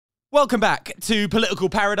Welcome back to Political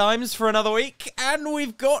Paradigms for another week, and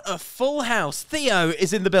we've got a full house. Theo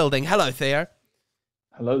is in the building. Hello, Theo.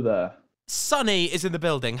 Hello there. Sonny is in the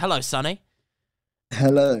building. Hello, Sonny.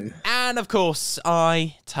 Hello. And, of course,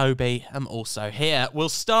 I, Toby, am also here. We'll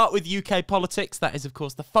start with UK politics. That is, of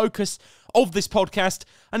course, the focus of this podcast.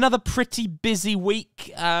 Another pretty busy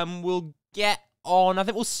week. We'll get on. I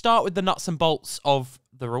think we'll start with the nuts and bolts of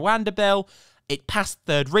the Rwanda bill. It passed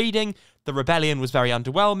third reading. The rebellion was very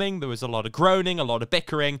underwhelming. There was a lot of groaning, a lot of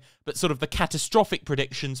bickering, but sort of the catastrophic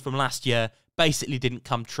predictions from last year basically didn't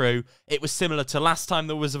come true. It was similar to last time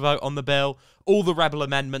there was a vote on the bill. All the rebel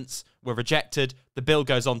amendments were rejected. The bill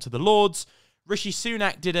goes on to the Lords. Rishi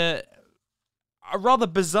Sunak did a rather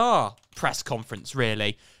bizarre press conference,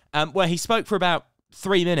 really, where he spoke for about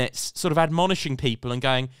 3 minutes, sort of admonishing people and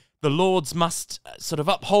going, the Lords must sort of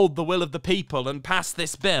uphold the will of the people and pass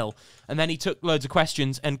this bill. And then he took loads of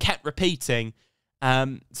questions and kept repeating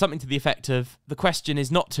something to the effect of, the question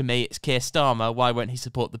is not to me, it's Keir Starmer. Why won't he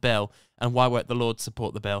support the bill? And why won't the Lords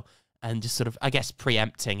support the bill? And just sort of, I guess,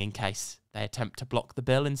 preempting in case they attempt to block the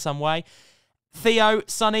bill in some way. Theo,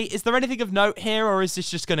 Sonny, is there anything of note here, or is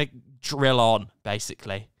this just going to drill on,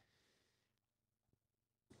 basically?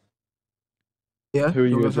 Yeah. Who are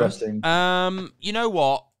you addressing? You know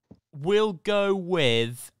what? We'll go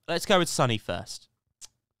with... Let's go with Sonny first.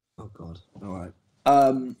 Oh, God. All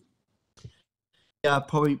right. Yeah,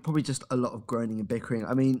 probably just a lot of groaning and bickering.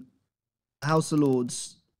 I mean, House of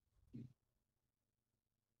Lords,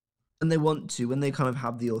 when they want to, when they kind of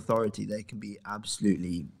have the authority, they can be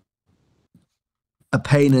absolutely a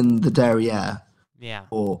pain in the derriere. Yeah.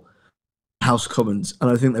 Or House Commons. And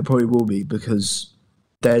I think they probably will be because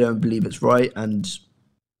they don't believe it's right. And,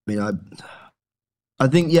 I mean, I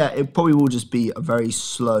think, yeah, it probably will just be a very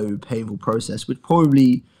slow, painful process, which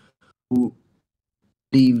probably will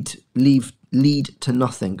lead to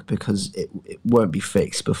nothing because it won't be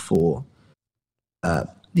fixed before the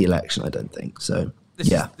election, I don't think. So,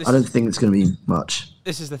 I don't think it's going to be much.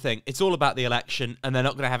 This is the thing. It's all about the election, and they're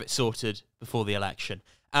not going to have it sorted before the election.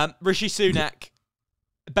 Rishi Sunak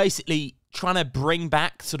basically trying to bring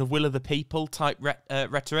back sort of will of the people type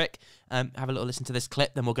rhetoric. Have a little listen to this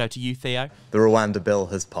clip, then we'll go to you, Theo. The Rwanda bill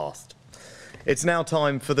has passed. It's now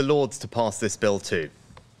time for the Lords to pass this bill too.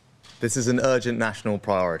 This is an urgent national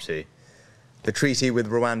priority. The treaty with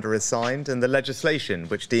Rwanda is signed, and the legislation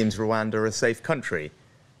which deems Rwanda a safe country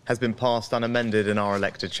has been passed unamended in our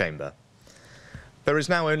elected chamber. There is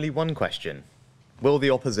now only one question. Will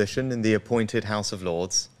the opposition in the appointed House of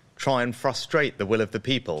Lords try and frustrate the will of the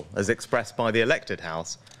people as expressed by the elected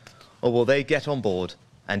House, or will they get on board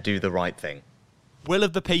and do the right thing? Will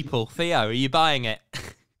of the people. Theo, are you buying it?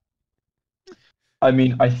 I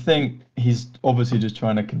mean, I think he's obviously just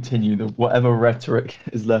trying to continue whatever rhetoric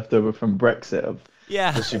is left over from Brexit of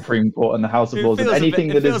the Supreme Court and the House of Lords. It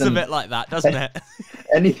feels a bit like that, doesn't it?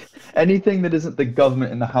 Anything that isn't the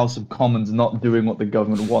government in the House of Commons not doing what the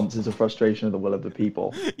government wants is a frustration of the will of the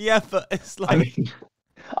people. Yeah, but it's like...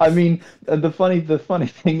 I mean, the funny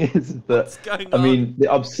thing is that, I mean, the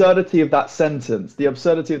absurdity of that sentence,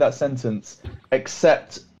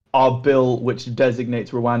 except our bill which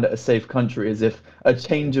designates Rwanda a safe country, as if a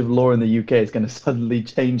change of law in the UK is going to suddenly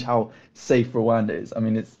change how safe Rwanda is. I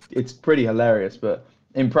mean, it's pretty hilarious, but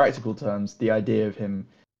in practical terms, the idea of him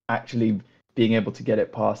actually being able to get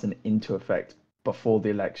it passed and into effect before the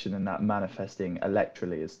election and that manifesting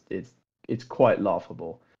electorally it's quite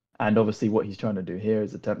laughable. And obviously what he's trying to do here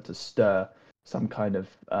is attempt to stir some kind of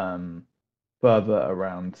fervor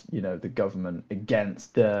around, the government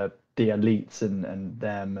against the elites and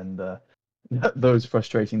them and those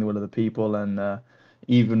frustrating the will of the people. And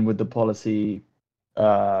even with the policy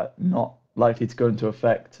not likely to go into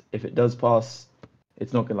effect, if it does pass,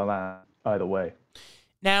 it's not going to land either way.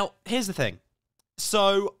 Now, here's the thing.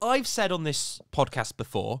 So I've said on this podcast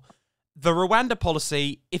before, the Rwanda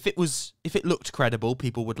policy, if it looked credible,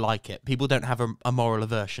 people would like it. People don't have a moral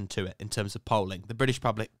aversion to it in terms of polling. The British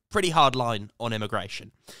public, pretty hard line on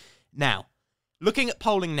immigration. Now, looking at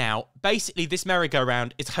polling now, basically this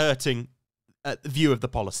merry-go-round is hurting the view of the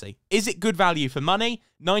policy. Is it good value for money?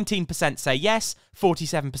 19% say yes,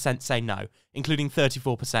 47% say no, including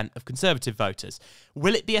 34% of Conservative voters.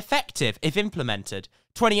 Will it be effective if implemented?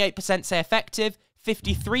 28% say effective,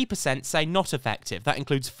 53% say not effective. That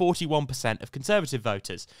includes 41% of Conservative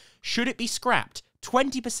voters. Should it be scrapped?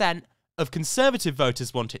 20% of Conservative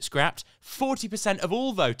voters want it scrapped. 40% of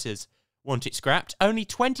all voters want it scrapped. Only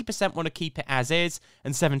 20% want to keep it as is,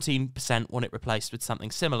 and 17% want it replaced with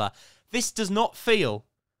something similar. This does not feel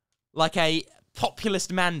like a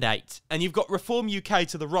populist mandate, and you've got Reform UK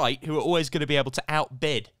to the right, who are always going to be able to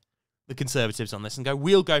outbid the Conservatives on this and go,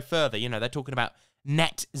 we'll go further. You know, they're talking about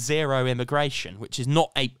net zero immigration, which is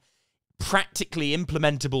not a practically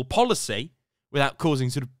implementable policy without causing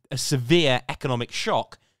sort of a severe economic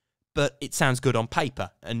shock, but it sounds good on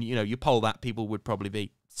paper. And, you know, you poll that, people would probably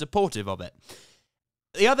be supportive of it.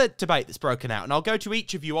 The other debate that's broken out, and I'll go to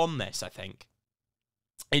each of you on this, I think,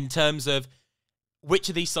 in terms of which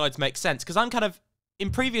of these sides makes sense, because I'm kind of,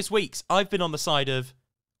 in previous weeks, I've been on the side of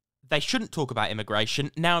they shouldn't talk about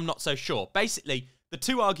immigration. Now I'm not so sure. Basically, the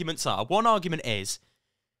two arguments are, one argument is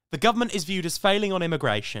the government is viewed as failing on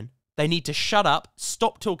immigration. They need to shut up,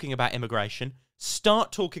 stop talking about immigration,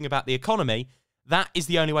 start talking about the economy. That is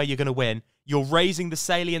the only way you're going to win. You're raising the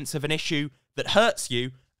salience of an issue that hurts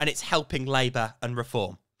you, and it's helping Labour and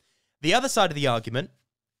reform. The other side of the argument,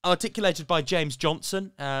 articulated by James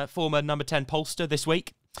Johnson, former number 10 pollster this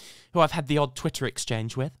week, who I've had the odd Twitter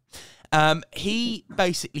exchange with, he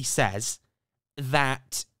basically says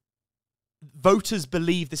that voters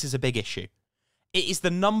believe this is a big issue. It is the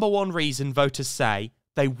number one reason voters say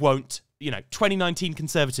they won't, 2019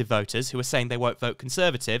 Conservative voters who are saying they won't vote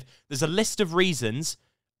Conservative, there's a list of reasons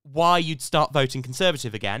why you'd start voting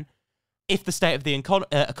Conservative again. If the state of the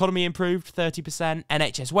economy improved, 30%,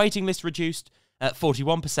 NHS waiting list reduced,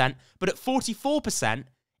 41%, but at 44%,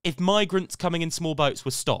 if migrants coming in small boats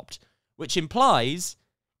were stopped, which implies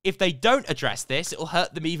if they don't address this, it'll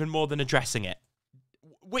hurt them even more than addressing it.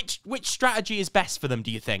 Which strategy is best for them,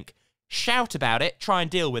 do you think? Shout about it, try and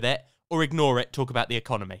deal with it, or ignore it, talk about the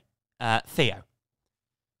economy? Theo.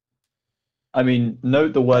 I mean,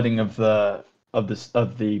 note the wording of the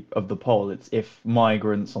poll. It's if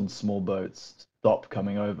migrants on small boats stop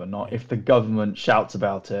coming over, not if the government shouts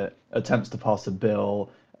about it, attempts to pass a bill,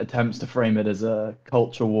 attempts to frame it as a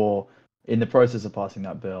culture war in the process of passing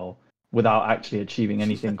that bill without actually achieving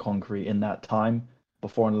anything concrete in that time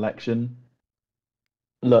before an election.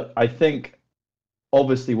 Look, I think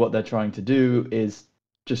obviously what they're trying to do is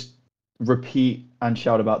just repeat and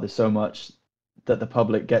shout about this so much that the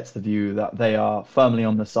public gets the view that they are firmly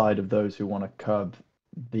on the side of those who want to curb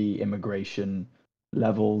the immigration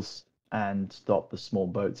levels and stop the small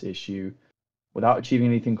boats issue without achieving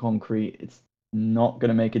anything concrete. It's not going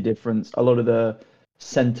to make a difference. A lot of the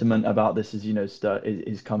sentiment about this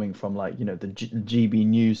is coming from the GB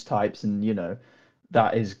News types, and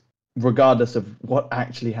that is regardless of what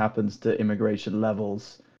actually happens to immigration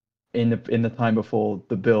levels in the time before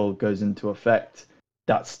the bill goes into effect.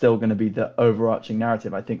 That's still going to be the overarching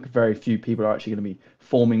narrative. I think very few people are actually going to be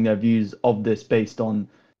forming their views of this based on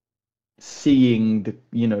seeing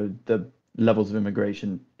the levels of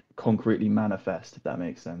immigration concretely manifest, if that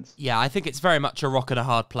makes sense. Yeah, I think it's very much a rock and a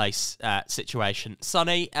hard place situation.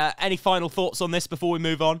 Sonny, any final thoughts on this before we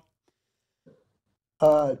move on?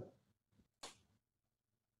 It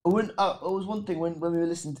was one thing when we were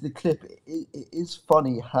listening to the clip. It is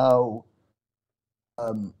funny how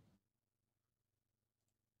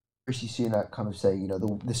Rishi Sunak kind of say,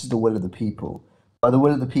 this is the will of the people. By the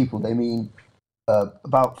will of the people, they mean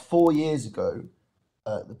about 4 years ago,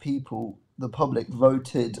 the public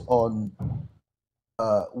voted on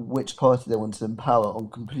which party they wanted to empower on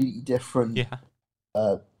completely different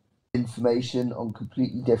information, on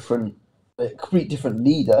completely different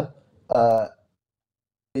leader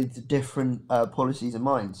with different policies in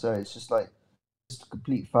mind. So it's just a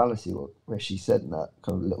complete fallacy what Rishi said in that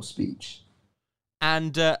kind of little speech.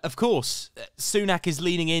 And of course, Sunak is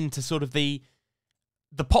leaning into sort of the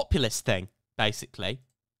populist thing, basically.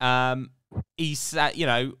 He's at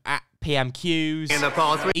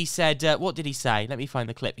PMQs. He said, what did he say? Let me find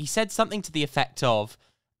the clip. He said something to the effect of,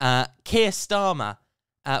 Keir Starmer,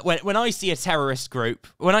 when I see a terrorist group,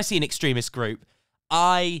 when I see an extremist group,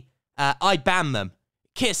 I ban them.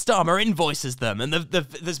 Keir Starmer invoices them. And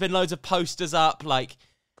there's been loads of posters up,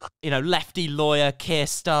 lefty lawyer Keir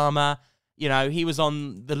Starmer. He was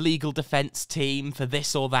on the legal defense team for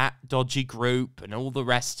this or that dodgy group and all the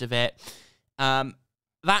rest of it.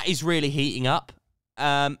 That is really heating up.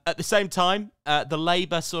 At the same time, the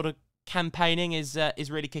Labour sort of campaigning is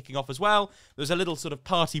really kicking off as well. There's a little sort of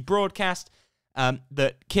party broadcast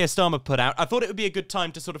that Keir Starmer put out. I thought it would be a good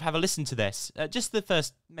time to sort of have a listen to this, just the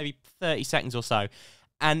first maybe 30 seconds or so,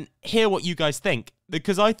 and hear what you guys think,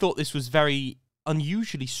 because I thought this was very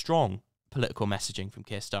unusually strong political messaging from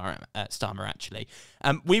Keir Starmer, actually.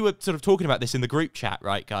 We were sort of talking about this in the group chat,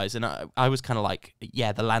 right, guys? And I was kind of like,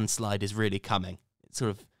 yeah, the landslide is really coming. It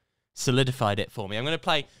sort of solidified it for me. I'm going to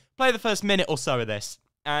play the first minute or so of this,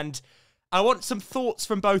 and I want some thoughts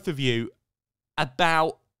from both of you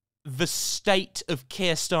about the state of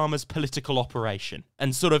Keir Starmer's political operation.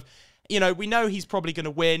 And sort of, we know he's probably going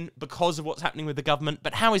to win because of what's happening with the government,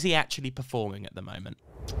 but how is he actually performing at the moment?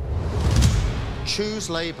 choose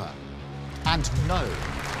Labour and know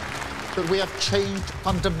that we have changed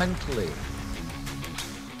fundamentally.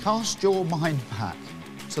 Cast your mind back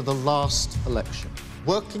to the last election.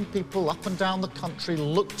 Working people up and down the country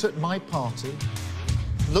looked at my party,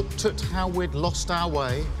 looked at how we'd lost our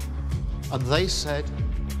way, and they said,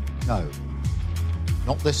 no,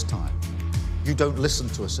 not this time. You don't listen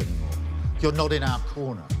to us anymore. You're not in our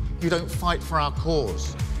corner. You don't fight for our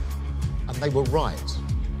cause. And they were right,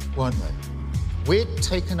 weren't they? We'd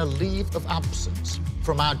taken a leave of absence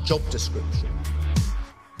from our job description.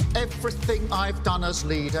 Everything I've done as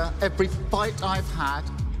leader, every fight I've had,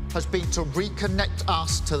 has been to reconnect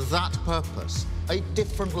us to that purpose. A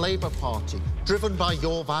different Labour Party, driven by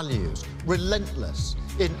your values, relentless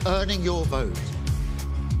in earning your vote.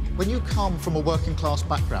 When you come from a working class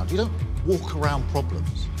background, you don't walk around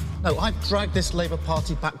problems. No, I've dragged this Labour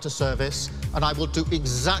Party back to service, and I will do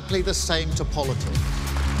exactly the same to politics.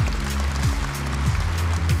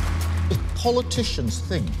 If politicians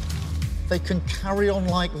think they can carry on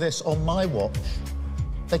like this on my watch,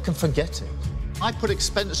 they can forget it. I put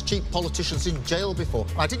expense-cheap politicians in jail before.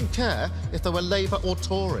 I didn't care if they were Labour or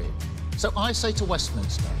Tory. So I say to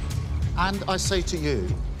Westminster, and I say to you,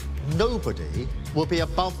 nobody will be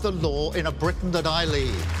above the law in a Britain that I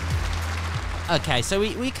lead. Okay, so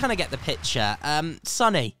we kind of get the picture.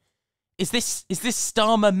 Sonny, is this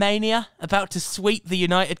Starmer mania about to sweep the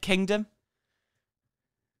United Kingdom?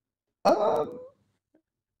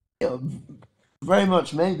 Yeah, very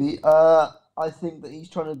much maybe. I think that he's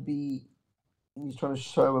trying to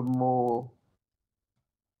show a more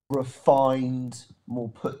refined, more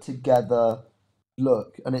put together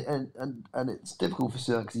look, and it's difficult for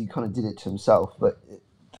Sunak because he kind of did it to himself. But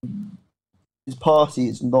his party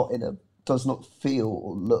does not feel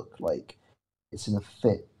or look like it's in a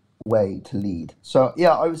fit way to lead. So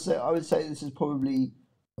yeah, I would say this is probably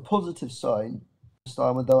a positive sign for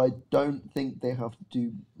Starmer, though I don't think they have to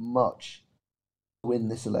do much to win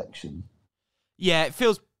this election. Yeah, it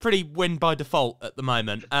feels pretty win by default at the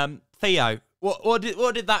moment. Theo, what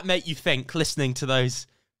did that make you think, listening to those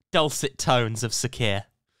dulcet tones of Sakir?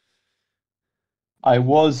 I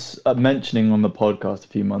was mentioning on the podcast a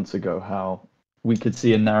few months ago how we could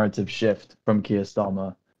see a narrative shift from Keir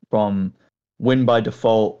Starmer from win by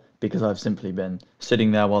default because I've simply been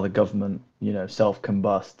sitting there while the government,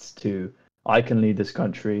 self-combusts, to I can lead this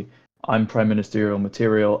country, I'm prime ministerial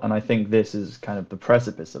material, and I think this is kind of the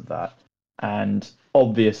precipice of that. And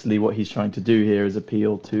obviously what he's trying to do here is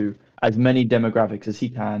appeal to as many demographics as he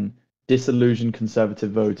can, disillusioned Conservative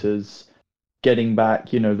voters, getting back,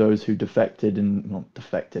 those who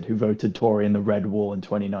who voted Tory in the Red Wall in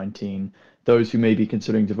 2019, those who may be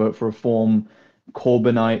considering to vote for reform,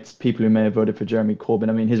 Corbynites, people who may have voted for Jeremy Corbyn.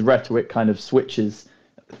 I mean, his rhetoric kind of switches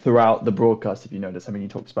throughout the broadcast, if you notice. I mean, he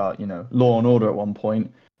talks about, law and order at one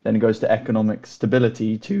point, then it goes to economic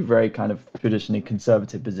stability, two very kind of traditionally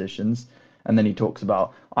conservative positions. And then he talks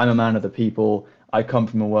about, I'm a man of the people, I come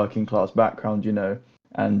from a working class background,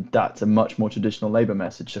 and that's a much more traditional Labour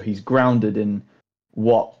message. So he's grounded in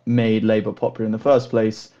what made Labour popular in the first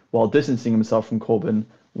place, while distancing himself from Corbyn,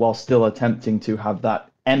 while still attempting to have that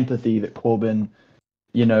empathy that Corbyn,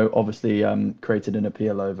 obviously created an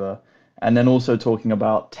appeal over. And then also talking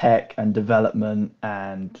about tech and development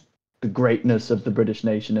and the greatness of the British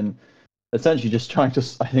nation, and essentially just trying to,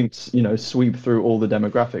 I think, sweep through all the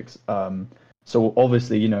demographics. So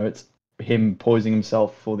obviously, it's him poising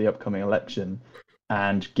himself for the upcoming election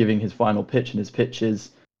and giving his final pitch, and his pitch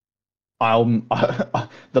is,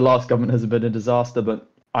 the last government has been a disaster, but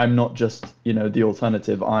I'm not just, the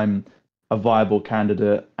alternative. I'm a viable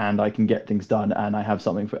candidate, and I can get things done, and I have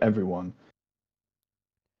something for everyone.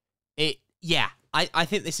 I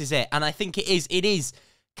think this is it. And I think it is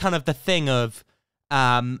kind of the thing of,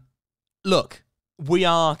 look, we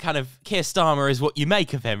are kind of, Keir Starmer is what you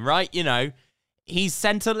make of him, right? He's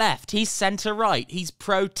centre-left, he's centre-right, he's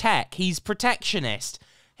pro-tech, he's protectionist,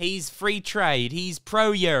 he's free trade, he's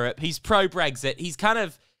pro-Europe, he's pro-Brexit, he's kind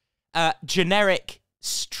of generic,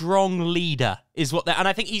 strong leader is what and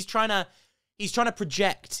I think he's trying to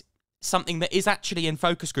project something that is actually in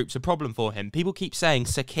focus groups a problem for him. People keep saying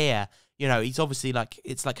Sakir, he's obviously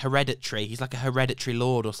it's like hereditary, he's like a hereditary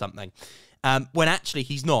lord or something, when actually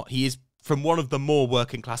he's not. He is from one of the more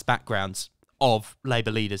working class backgrounds of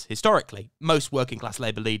Labour leaders historically. Most working class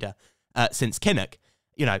Labour leader since Kinnock.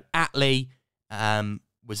 Attlee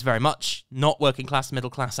was very much not working class,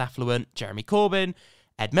 middle class, affluent. Jeremy Corbyn,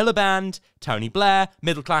 Ed Miliband, Tony Blair,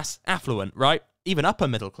 middle class, affluent, right? Even upper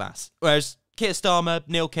middle class. Whereas Keir Starmer,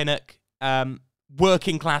 Neil Kinnock,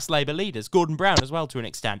 working class Labour leaders, Gordon Brown as well to an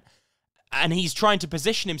extent. And he's trying to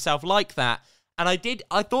position himself like that. And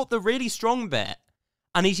I thought the really strong bit,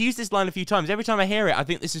 and he's used this line a few times. Every time I hear it, I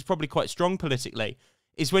think this is probably quite strong politically,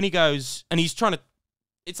 is when he goes, and he's trying to,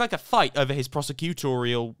 it's like a fight over his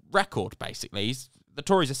prosecutorial record, basically. The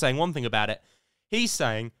Tories are saying one thing about it. He's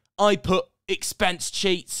saying, I put expense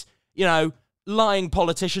cheats, lying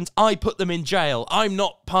politicians, I put them in jail. I'm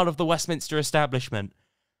not part of the Westminster establishment.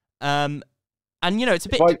 And, it's a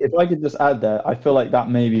bit... If I could just add there, I feel like that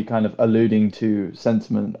may be kind of alluding to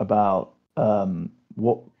sentiment about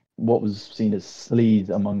what was seen as sleaze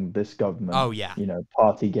among this government. Oh, yeah.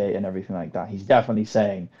 Partygate and everything like that. He's definitely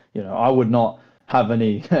saying, I would not have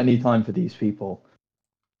any time for these people.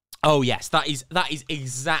 Oh, yes, that is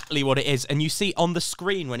exactly what it is. And you see on the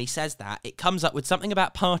screen when he says that, it comes up with something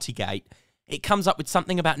about Partygate, it comes up with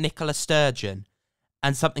something about Nicola Sturgeon,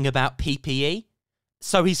 and something about PPE.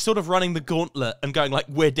 So he's sort of running the gauntlet and going like,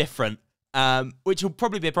 we're different, which will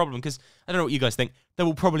probably be a problem because, I don't know what you guys think, there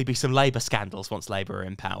will probably be some Labour scandals once Labour are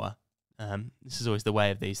in power. This is always the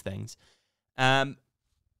way of these things. On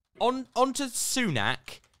to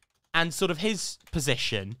Sunak and sort of his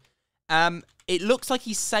position. It looks like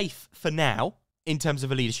he's safe for now in terms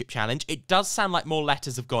of a leadership challenge. It does sound like more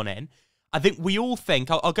letters have gone in. I think we all think,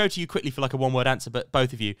 I'll go to you quickly for like a one-word answer, but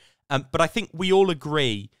both of you. But I think we all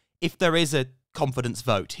agree if there is a confidence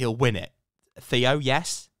vote, he'll win it. Theo,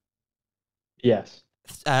 yes? Yes.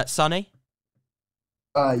 Sonny?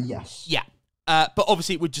 Yes. Yeah. But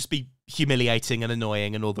obviously it would just be humiliating and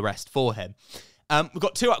annoying and all the rest for him. We've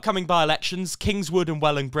got two upcoming by-elections, Kingswood and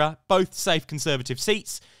Wellingborough, both safe Conservative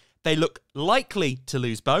seats. They look likely to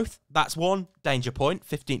lose both. That's one danger point,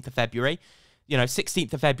 15th of February.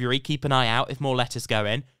 16th of February, keep an eye out if more letters go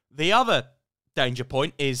in. The other danger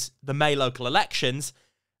point is the May local elections.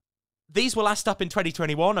 These were last up in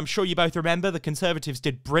 2021. I'm sure you both remember the Conservatives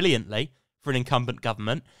did brilliantly for an incumbent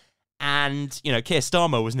government. And, Keir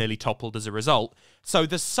Starmer was nearly toppled as a result. So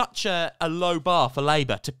there's such a low bar for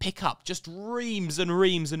Labour to pick up just reams and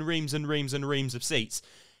reams and reams and reams and reams of seats.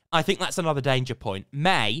 I think that's another danger point.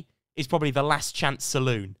 May is probably the last chance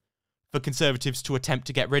saloon for Conservatives to attempt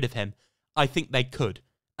to get rid of him. I think they could.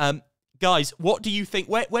 Guys, what do you think?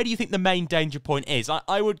 Where do you think the main danger point is?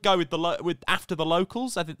 I would go with after the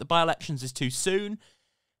locals. I think the by-elections is too soon.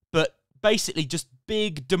 But basically just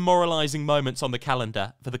big demoralising moments on the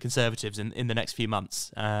calendar for the Conservatives in the next few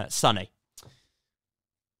months. Sonny?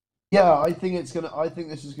 Yeah, I think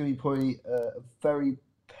this is gonna be probably a very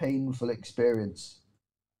painful experience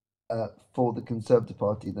for the Conservative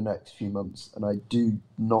Party the next few months, and I do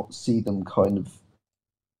not see them kind of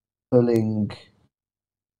pulling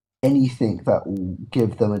anything that will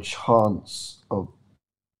give them a chance of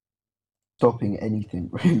stopping anything,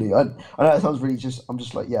 really. I know it sounds really I'm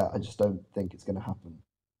just like, yeah, I just don't think it's going to happen.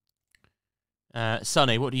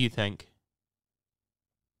 Sonny, what do you think?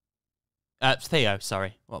 Theo,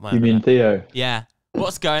 sorry. What am I? You mean Theo? Yeah.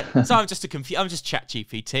 What's going? So I'm just I'm just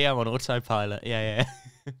ChatGPT. I'm on autopilot. Yeah.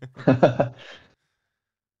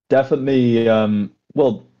 Definitely.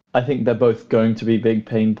 Well, I think they're both going to be big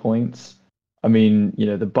pain points. I mean,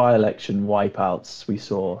 the by-election wipeouts we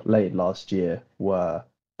saw late last year were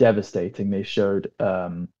devastating. They showed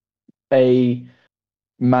a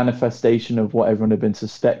manifestation of what everyone had been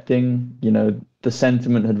suspecting. The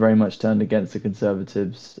sentiment had very much turned against the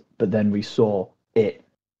Conservatives, but then we saw it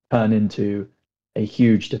turn into a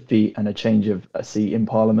huge defeat and a change of a seat in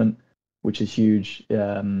Parliament, which is huge.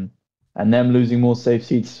 And them losing more safe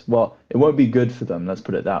seats, well, it won't be good for them, let's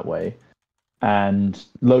put it that way. And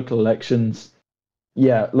local elections,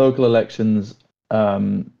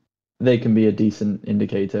 they can be a decent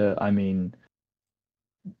indicator. I mean,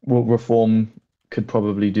 Reform could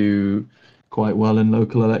probably do quite well in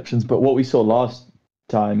local elections, but what we saw last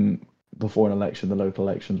time before an election, the local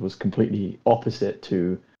elections, was completely opposite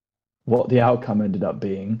to what the outcome ended up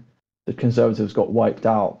being. The Conservatives got wiped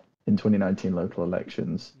out in 2019 local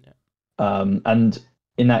elections. Yeah. And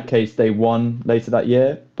in that case, they won later that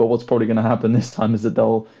year. But what's probably going to happen this time is that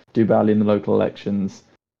they'll do badly in the local elections.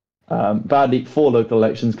 Badly for local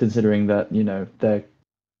elections, considering that, they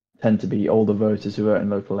tend to be older voters who vote in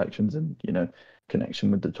local elections and,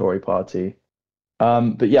 connection with the Tory party.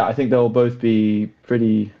 But yeah, I think they'll both be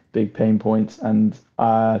pretty big pain points. And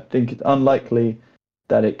I think it's unlikely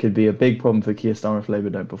that it could be a big problem for Keir Starmer if Labour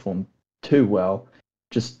don't perform too well,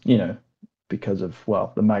 just, because of,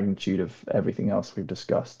 the magnitude of everything else we've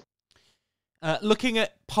discussed. Looking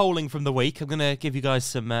at polling from the week, I'm going to give you guys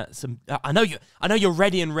some. I know you're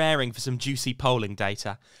ready and raring for some juicy polling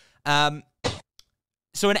data.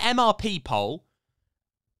 So an MRP poll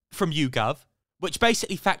from YouGov, which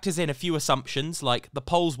basically factors in a few assumptions like the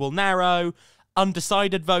polls will narrow,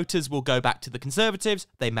 Undecided voters will go back to the Conservatives.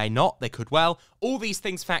 They may not. They could well. All these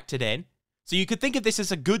things factored in. So you could think of this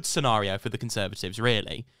as a good scenario for the Conservatives,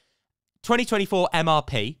 really. 2024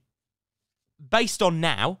 MRP, based on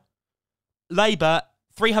now, Labour,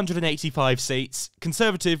 385 seats,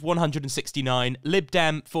 Conservative, 169, Lib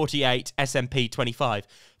Dem, 48, SNP, 25.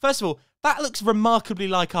 First of all, that looks remarkably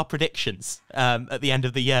like our predictions at the end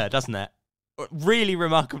of the year, doesn't it? Really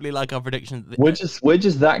remarkably like our predictions. We're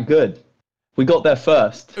just that good. We got there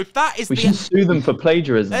first. If that is we should sue them for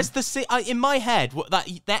plagiarism. That's in my head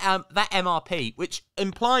that MRP, which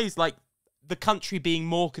implies like the country being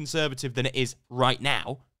more conservative than it is right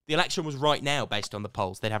now. The election was right now based on the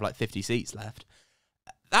polls. They'd have like 50 seats left.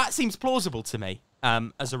 That seems plausible to me.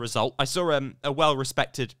 As a result, I saw a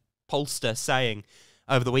well-respected pollster saying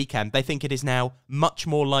over the weekend they think it is now much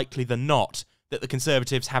more likely than not that the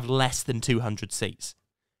Conservatives have less than 200 seats.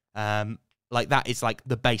 Like that is like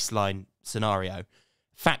the baseline scenario.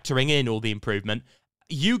 Factoring in all the improvement,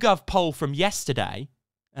 YouGov poll from yesterday,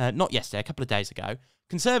 not yesterday, a couple of days ago,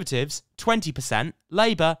 Conservatives 20%,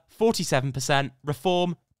 Labour 47%,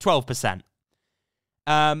 Reform 12%.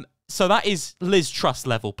 So that is Liz Truss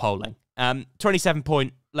level polling.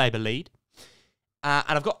 27-point Labour lead. And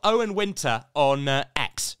I've got Owen Winter on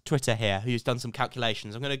X, Twitter here, who's done some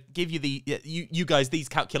calculations. I'm going to give you you guys these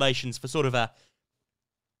calculations for sort of a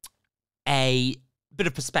bit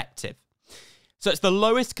of perspective. So it's the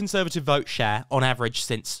lowest Conservative vote share on average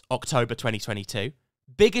since October 2022.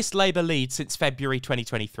 Biggest Labour lead since February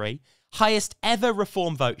 2023. Highest ever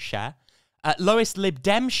Reform vote share. Lowest Lib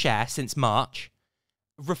Dem share since March.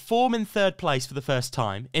 Reform in third place for the first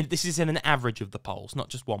time. This is in an average of the polls, not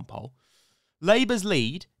just one poll. Labour's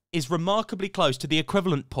lead is remarkably close to the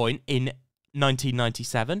equivalent point in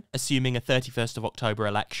 1997, assuming a 31st of October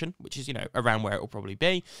election, which is, around where it will probably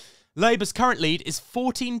be. Labour's current lead is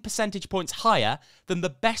 14 percentage points higher than the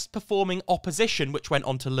best performing opposition, which went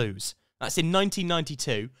on to lose. That's in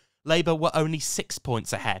 1992. Labour were only 6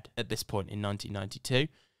 points ahead at this point in 1992.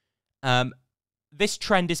 This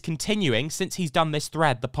trend is continuing. Since he's done this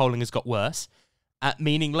thread, the polling has got worse,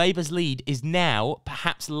 meaning Labour's lead is now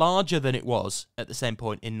perhaps larger than it was at the same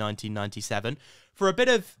point in 1997. For a bit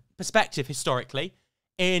of perspective historically,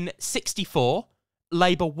 in 64,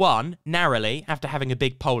 Labour won narrowly after having a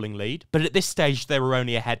big polling lead, but at this stage they were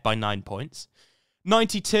only ahead by 9 points.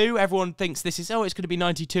 92, everyone thinks this is, it's going to be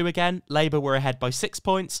 92 again. Labour were ahead by 6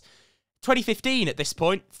 points. 2015 at this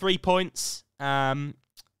point, 3 points.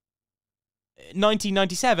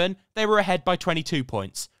 1997, they were ahead by 22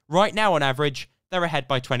 points. Right now, on average, they're ahead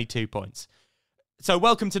by 22 points. So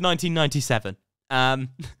welcome to 1997.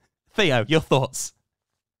 Theo, your thoughts?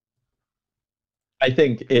 I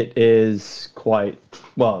think it is quite,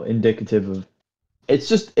 indicative of... It's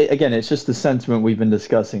just the sentiment we've been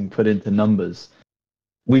discussing put into numbers.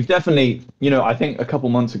 We've definitely, I think a couple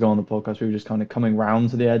months ago on the podcast, we were just kind of coming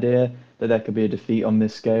round to the idea that there could be a defeat on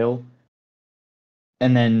this scale.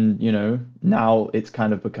 And then, now it's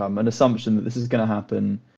kind of become an assumption that this is going to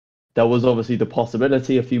happen. There was obviously the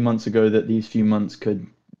possibility a few months ago that these few months could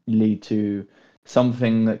lead to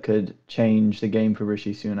something that could change the game for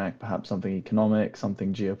Rishi Sunak, perhaps something economic,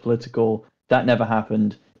 something geopolitical. That never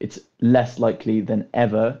happened. It's less likely than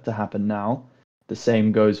ever to happen now. The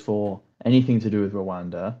same goes for anything to do with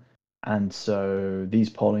Rwanda. And so these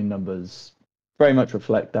polling numbers very much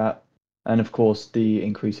reflect that. And of course, the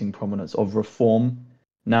increasing prominence of Reform.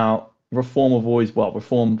 Now, Reform,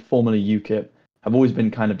 formerly UKIP, have always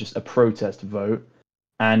been kind of just a protest vote.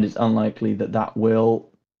 And it's unlikely that that will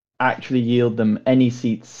actually yield them any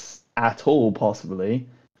seats at all, possibly.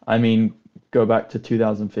 I mean, go back to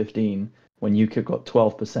 2015 when UKIP got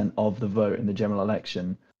 12% of the vote in the general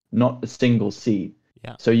election, not a single seat.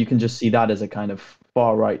 Yeah. So you can just see that as a kind of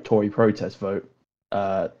far-right Tory protest vote,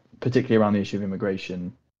 particularly around the issue of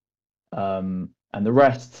immigration. And the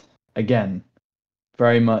rest, again,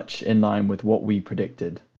 very much in line with what we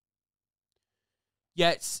predicted.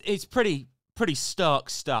 Yeah, it's pretty stark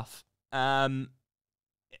stuff.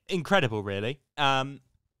 Incredible, really.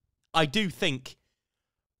 I do think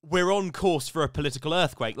we're on course for a political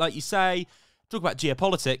earthquake. Like you say, talk about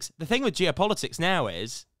geopolitics. The thing with geopolitics now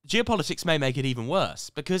is geopolitics may make it even worse,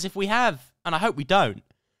 because if we have, and I hope we don't,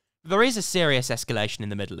 there is a serious escalation in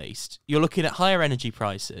the Middle East. You're looking at higher energy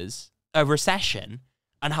prices, a recession,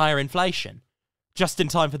 and higher inflation, just in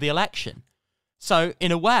time for the election. So,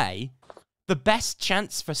 in a way, the best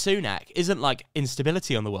chance for Sunak isn't like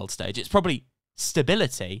instability on the world stage. It's probably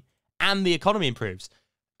stability and the economy improves.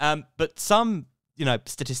 But some,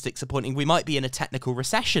 statistics are pointing we might be in a technical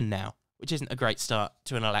recession now, which isn't a great start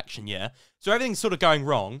to an election year. So everything's sort of going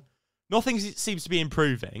wrong. Nothing seems to be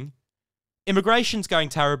improving. immigration's going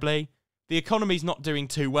terribly. The economy's not doing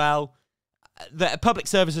too well. The public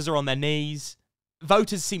services are on their knees.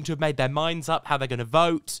 Voters seem to have made their minds up how they're going to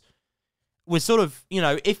vote. We're sort of,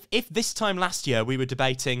 if this time last year we were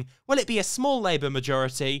debating, will it be a small Labour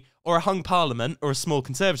majority or a hung parliament or a small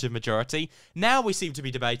Conservative majority? Now we seem to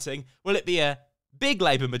be debating, will it be a big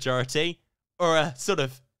Labour majority or a sort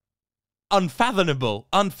of unfathomable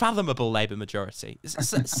Labour majority?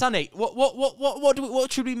 Sonny,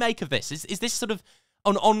 what should we make of this? Is this sort of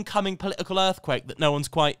an oncoming political earthquake that no one's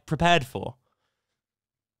quite prepared for?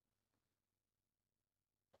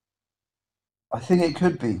 I think it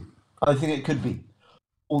could be.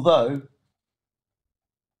 Although,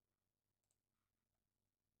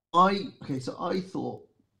 I thought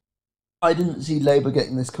I didn't see Labour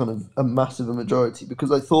getting this kind of a massive majority,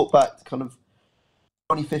 because I thought back to kind of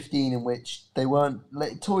 2015, in which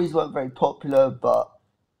Tories weren't very popular, but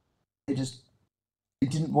they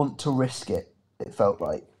didn't want to risk it. It felt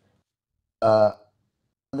like, and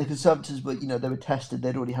the Conservatives were, they were tested.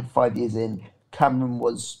 They'd already had 5 years in. Cameron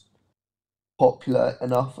was popular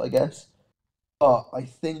enough, I guess. But I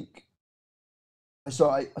think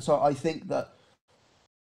that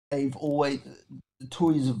the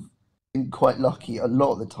Tories have been quite lucky a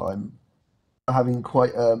lot of the time, having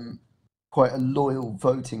quite a loyal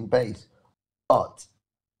voting base. But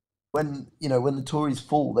when the Tories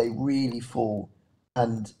fall, they really fall,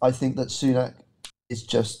 and I think that Sunak is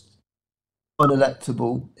just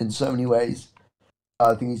unelectable in so many ways.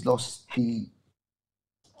 I think he's lost the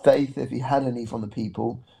faith, if he had any, from the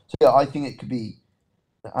people. So yeah, I think it could be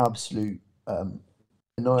an absolute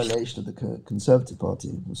annihilation of the Conservative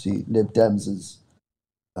Party. We'll see Lib Dems as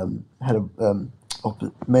head of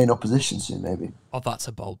main opposition soon, maybe. Oh, that's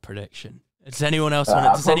a bold prediction. Does anyone else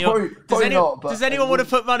want to? Does anyone want to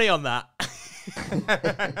put money on that?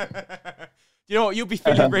 You know what? You'll be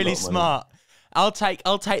feeling really smart. I'll take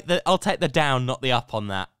the down, not the up on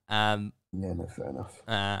that. Yeah, no, fair enough.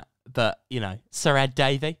 But Sir Ed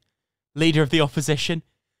Davey, leader of the opposition,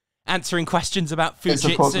 answering questions about Fujitsu. It's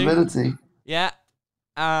a possibility. Yeah.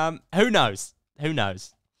 Who knows?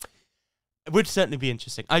 It would certainly be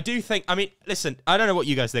interesting. I do think. I mean, listen. I don't know what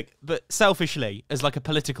you guys think, but selfishly, as like a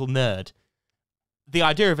political nerd, the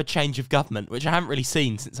idea of a change of government, which I haven't really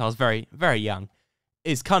seen since I was very, very young,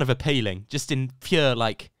 is kind of appealing. Just in pure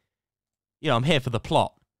I'm here for the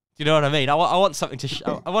plot. Do you know what I mean? I want something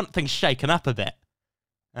I want things shaken up a bit.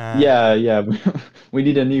 Yeah. We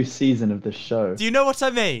need a new season of this show. Do you know what I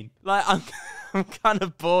mean? Like, I'm kind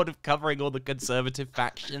of bored of covering all the Conservative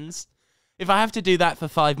factions. If I have to do that for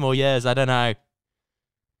 5 more years, I don't know.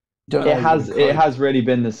 It has really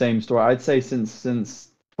been the same story. I'd say since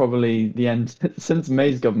probably the end, since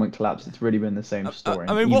May's government collapsed, it's really been the same story.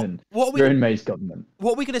 I mean, you're in May's government.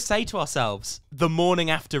 What are we going to say to ourselves the morning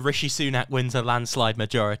after Rishi Sunak wins a landslide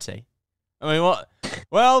majority? I mean, what?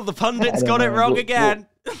 Well, the pundits got it wrong again.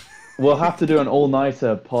 We'll have to do an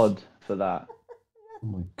all-nighter pod for that. Oh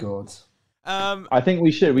my god. I think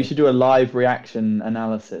we should do a live reaction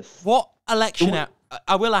analysis. What election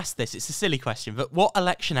I will ask this, it's a silly question, but what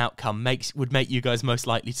election outcome would make you guys most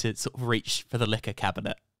likely to sort of reach for the liquor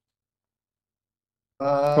cabinet?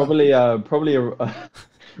 Probably a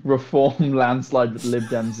reform landslide with Lib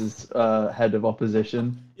Dems as head of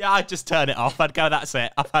opposition. Yeah, I'd just turn it off. I'd go, that's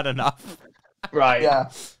it. I've had enough. Right. Yeah.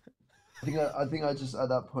 I think I just at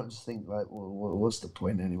that point just think, like, well, what's the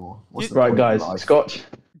point anymore? Right, guys, Scotch.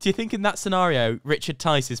 Do you think in that scenario Richard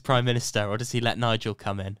Tice is Prime Minister, or does he let Nigel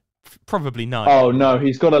come in? Probably Nigel. Oh no,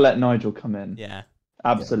 he's got to let Nigel come in. Yeah.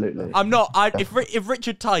 Absolutely. I'm not. If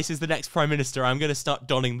Richard Tice is the next Prime Minister, I'm going to start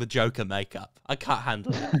donning the Joker makeup. I can't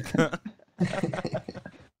handle it.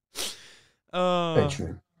 Very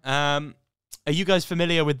true. Are you guys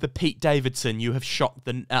familiar with the Pete Davidson? You have shocked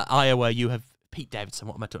the Iowa. You have Pete Davidson.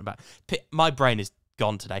 What am I talking about? My brain is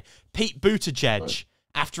gone today. Pete Buttigieg. Right.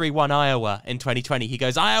 After he won Iowa in 2020, he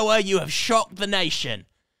goes, "Iowa, you have shocked the nation."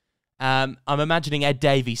 I'm imagining Ed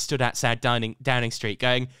Davey stood outside Downing Street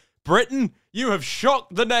going, "Britain, you have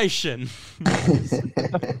shocked the nation."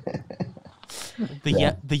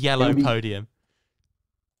 The yellow podium.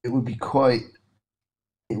 It would be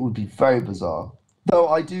very bizarre. Though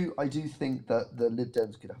I do think that the Lib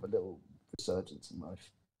Dems could have a little resurgence in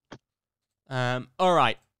life. All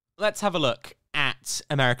right, let's have a look at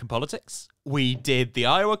American politics. We did the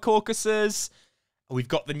Iowa caucuses. We've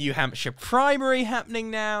got the New Hampshire primary happening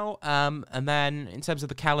now. And then in terms of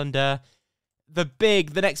the calendar, the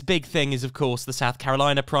next big thing is, of course, the South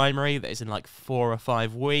Carolina primary that is in like 4 or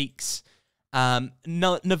 5 weeks.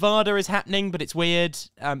 Nevada is happening, but it's weird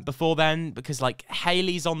before then because like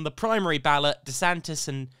Haley's on the primary ballot. DeSantis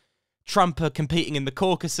and Trump are competing in the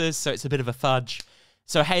caucuses, so it's a bit of a fudge.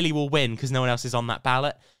 So Haley will win because no one else is on that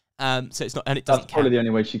ballot. So it's not, and it doesn't count. That's probably the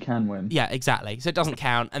only way she can win. Yeah, exactly. So it doesn't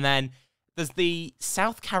count. And then there's the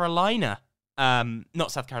South Carolina,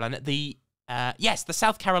 not South Carolina, the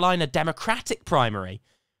South Carolina Democratic primary.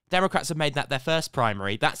 Democrats have made that their first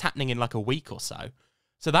primary. That's happening in like a week or so.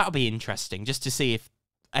 So that'll be interesting just to see if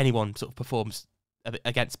anyone sort of performs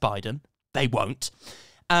against Biden. They won't.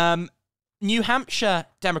 New Hampshire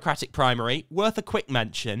Democratic primary, worth a quick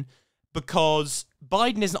mention because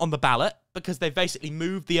Biden isn't on the ballot because they've basically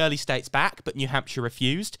moved the early states back, but New Hampshire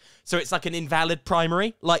refused. So it's like an invalid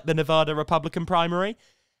primary, like the Nevada Republican primary.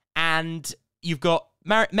 And you've got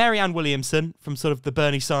Marianne Williamson from sort of the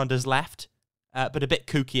Bernie Sanders left, but a bit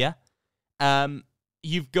kookier.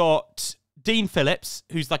 You've got Dean Phillips,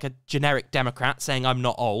 who's like a generic Democrat saying, I'm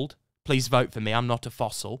not old. Please vote for me. I'm not a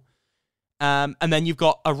fossil. And then you've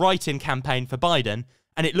got a write-in campaign for Biden,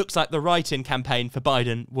 and it looks like the write-in campaign for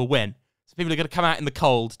Biden will win. So people are going to come out in the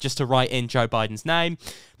cold just to write in Joe Biden's name.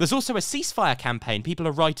 There's also a ceasefire campaign. People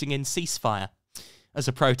are writing in ceasefire as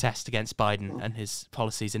a protest against Biden and his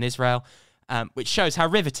policies in Israel, which shows how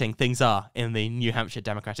riveting things are in the New Hampshire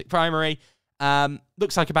Democratic primary.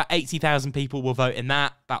 Looks like about 80,000 people will vote in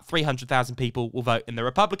that. About 300,000 people will vote in the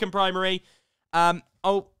Republican primary.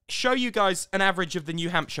 I'll show you guys an average of the New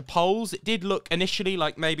Hampshire polls. It did look initially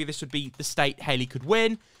like maybe this would be the state Haley could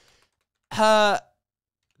win. Her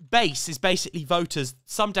base is basically voters,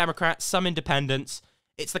 some Democrats, some independents.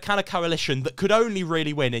 It's the kind of coalition that could only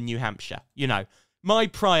really win in New Hampshire. You know, my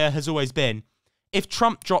prior has always been, if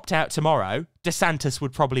Trump dropped out tomorrow, DeSantis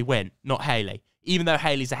would probably win, not Haley, even though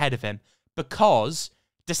Haley's ahead of him, because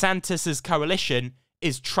DeSantis's coalition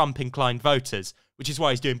is Trump-inclined voters, which is why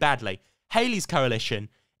he's doing badly. Haley's coalition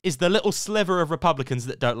is the little sliver of Republicans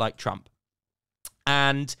that don't like Trump.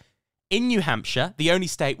 And in New Hampshire, the only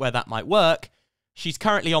state where that might work, she's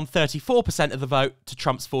currently on 34% of the vote to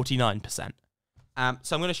Trump's 49%.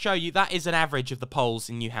 So I'm going to show you, that is an average of the polls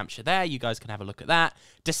in New Hampshire there. You guys can have a look at that.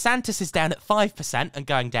 DeSantis is down at 5% and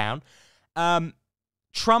going down.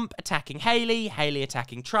 Trump attacking Haley, Haley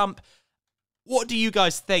attacking Trump. What do you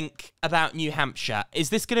guys think about New Hampshire? Is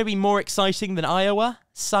this going to be more exciting than Iowa,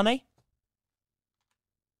 Sonny?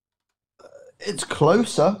 It's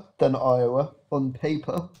closer than Iowa on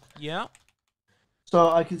paper. Yeah.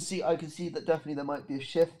 So I can see that definitely there might be a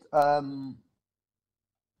shift.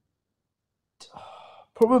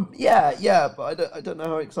 Probably, yeah, but I don't know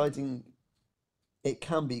how exciting it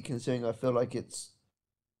can be, considering I feel like it's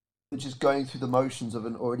just going through the motions of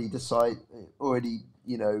an already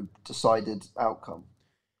decided outcome.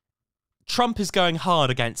 Trump is going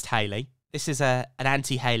hard against Haley. This is an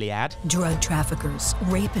anti-Haley ad. Drug traffickers,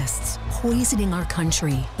 rapists, poisoning our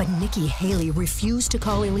country. But Nikki Haley refused to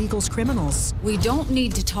call illegals criminals. We don't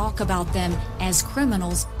need to talk about them as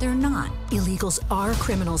criminals. They're not. Illegals are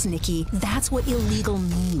criminals, Nikki. That's what illegal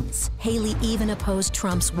means. Haley even opposed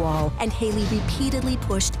Trump's wall, and Haley repeatedly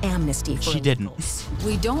pushed amnesty for She didn't.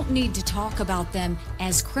 We don't need to talk about them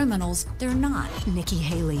as criminals. They're not. Nikki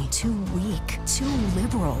Haley, too weak, too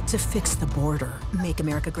liberal to fix the border. Make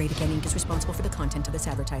America Great Again Inc. is responsible for the content of this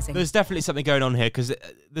advertising. There's definitely something going on here, because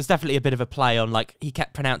there's definitely a bit of a play on, like, he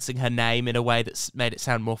kept pronouncing her name in a way that's made it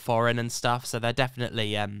sound more foreign and stuff, so they're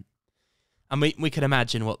definitely, and we can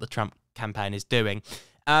imagine what the Trump campaign is doing.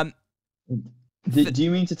 Do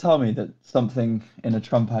you mean to tell me that something in a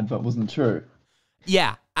Trump advert wasn't true?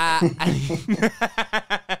 Yeah.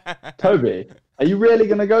 Toby, are you really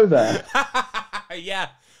going to go there? Yeah,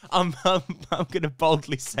 I'm going to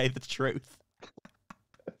boldly say the truth.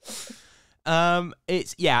 And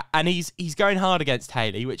he's going hard against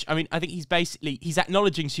Haley, which, I mean, I think he's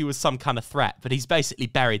acknowledging she was some kind of threat, but he's basically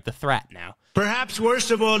buried the threat now. Perhaps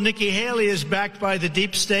worst of all, Nikki Haley is backed by the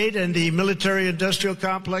deep state and the military-industrial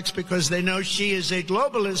complex because they know she is a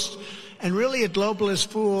globalist, and really a globalist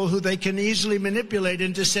fool who they can easily manipulate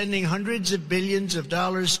into sending hundreds of billions of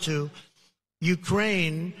dollars to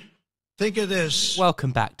Ukraine. Think of this.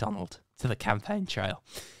 Welcome back, Donald, to the campaign trail.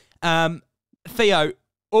 Theo,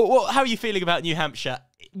 how are you feeling about New Hampshire?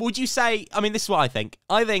 Would you say, I mean, this is what I think.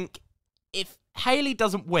 I think if Haley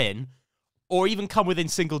doesn't win, or even come within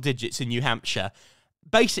single digits in New Hampshire,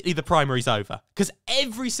 basically the primary's over. Because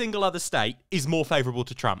every single other state is more favourable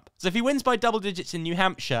to Trump. So if he wins by double digits in New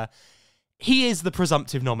Hampshire, he is the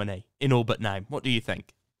presumptive nominee in all but name. What do you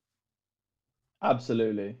think?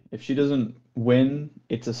 Absolutely. If she doesn't win,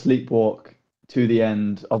 it's a sleepwalk to the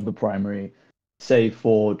end of the primary, save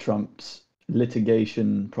for Trump's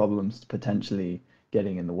litigation problems potentially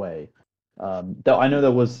getting in the way. Though I know there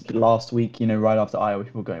was last week, right after Iowa,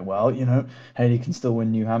 people going, well, Haley can still win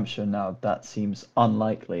New Hampshire. Now that seems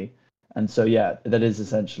unlikely. And so, yeah, that is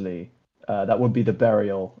essentially, that would be the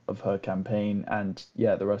burial of her campaign. And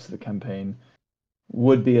yeah, the rest of the campaign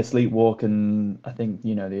would be a sleepwalk. And I think,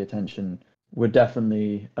 the attention would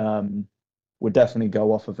definitely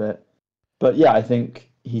go off of it. But yeah, I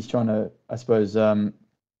think he's trying to, I suppose,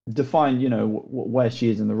 define, where she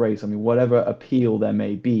is in the race. I mean, whatever appeal there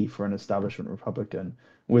may be for an establishment Republican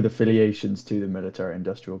with affiliations to the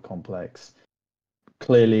military-industrial complex,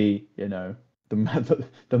 clearly, the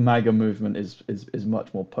MAGA movement is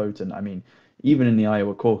much more potent. I mean, even in the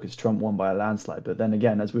Iowa caucus, Trump won by a landslide. But then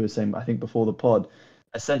again, as we were saying, I think before the pod,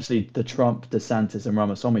 essentially the Trump, DeSantis, and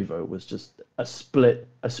Ramaswamy vote was just a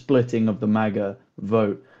splitting of the MAGA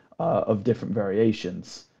vote of different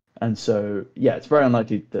variations. And so, yeah, it's very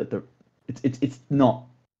unlikely that it's not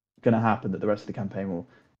going to happen that the rest of the campaign will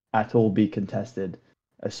at all be contested,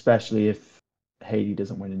 especially if Haley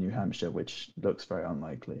doesn't win in New Hampshire, which looks very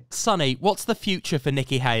unlikely. Sonny, what's the future for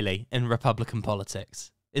Nikki Haley in Republican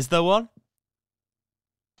politics? Is there one?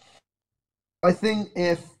 I think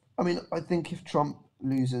if Trump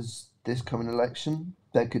loses this coming election,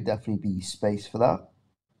 there could definitely be space for that.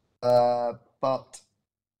 But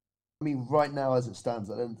I mean, right now, as it stands,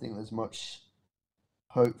 I don't think there's much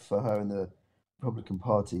hope for her in the Republican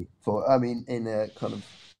Party. In a kind of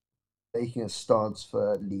making a stance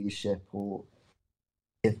for leadership, or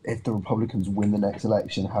if the Republicans win the next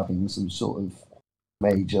election, having some sort of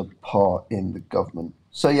major part in the government.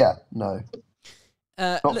 So yeah, no,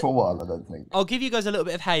 not for a while, I don't think. I'll give you guys a little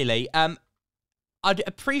bit of Haley. I'd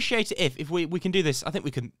appreciate it if we can do this. I think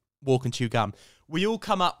we can walk and chew gum. We all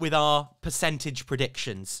come up with our percentage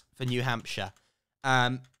predictions for New Hampshire,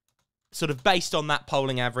 sort of based on that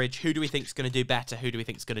polling average. Who do we think is going to do better? Who do we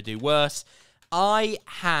think is going to do worse? I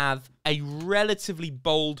have a relatively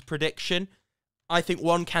bold prediction. I think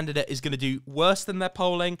one candidate is going to do worse than their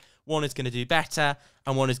polling, one is going to do better,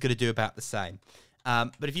 and one is going to do about the same.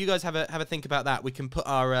 But if you guys have a think about that, we can put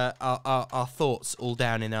our thoughts all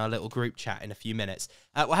down in our little group chat in a few minutes.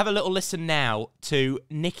 We'll have a little listen now to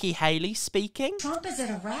Nikki Haley speaking. Trump is at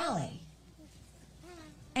a rally,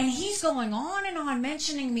 and he's going on and on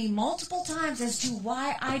mentioning me multiple times as to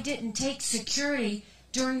why I didn't take security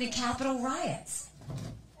during the Capitol riots.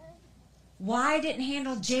 Why I didn't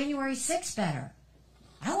handle January 6th better.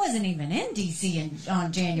 I wasn't even in D.C.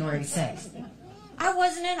 on January 6th. I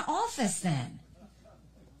wasn't in office then.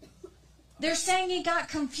 They're saying he got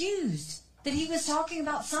confused, that he was talking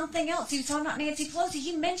about something else. He was talking about Nancy Pelosi.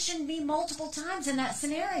 He mentioned me multiple times in that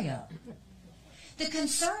scenario. The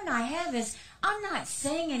concern I have is, I'm not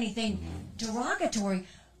saying anything derogatory,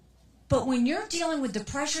 but when you're dealing with the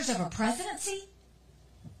pressures of a presidency,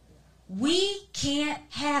 we can't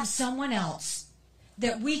have someone else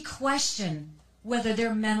that we question whether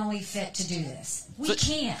they're mentally fit to do this. We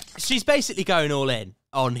can't. She's basically going all in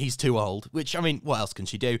on he's too old, which, I mean, what else can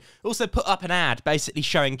she do? Also put up an ad basically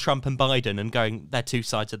showing Trump and Biden and going, they're two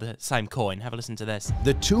sides of the same coin. Have a listen to this.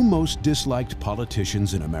 The two most disliked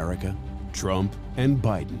politicians in America, Trump and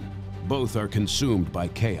Biden, both are consumed by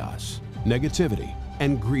chaos, negativity,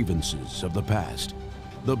 and grievances of the past.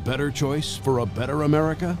 The better choice for a better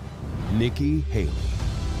America? Nikki Haley.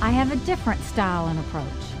 I have a different style and approach.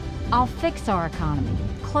 I'll fix our economy,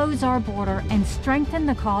 close our border, and strengthen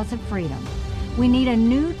the cause of freedom. We need a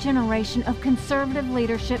new generation of conservative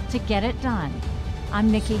leadership to get it done. I'm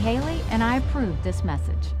Nikki Haley, and I approve this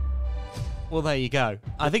message. Well, there you go.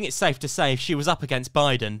 I think it's safe to say if she was up against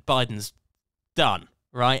Biden, Biden's done,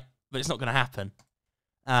 right? But it's not going to happen.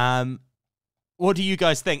 What do you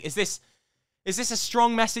guys think? Is this a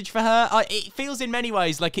strong message for her? It feels in many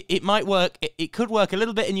ways like it might work. It could work a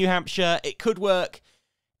little bit in New Hampshire. It could work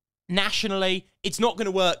nationally. It's not going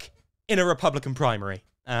to work in a Republican primary.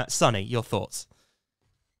 Sonny, your thoughts?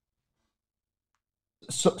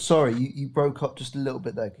 Sorry, you broke up just a little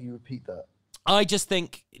bit there. Can you repeat that? I just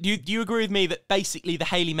think, do you agree with me that basically the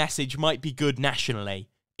Haley message might be good nationally?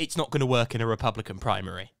 It's not going to work in a Republican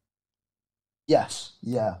primary. Yes,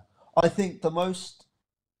 yeah. I think the most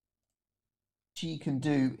she can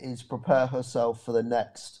do is prepare herself for the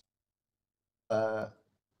next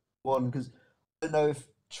one, because I don't know if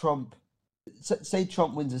Trump, say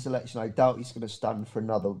Trump wins this election, I doubt he's going to stand for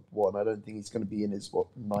another one. I don't think he's going to be in his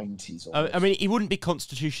 90s. I mean, he wouldn't be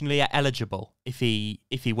constitutionally eligible if he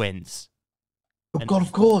wins. Oh God,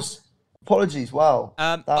 of course. Apologies. Wow.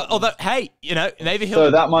 Although, hey, maybe he'll.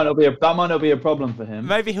 So that might not be a problem for him.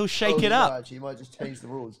 Maybe he'll shake it up. Actually, he might just change the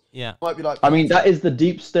rules. Yeah. Might be like. I mean, that is the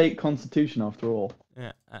deep state constitution, after all.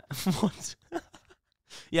 Yeah. What?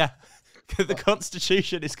 Yeah. The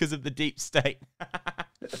Constitution is because of the deep state.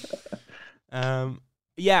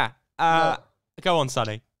 Yeah. Go on,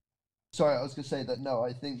 Sonny. Sorry, I was going to say that, no,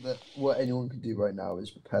 I think that what anyone can do right now is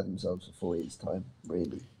prepare themselves for 4 years' time,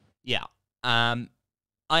 really. Yeah.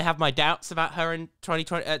 I have my doubts about her in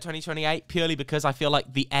 2028 purely because I feel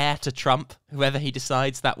like the heir to Trump, whoever he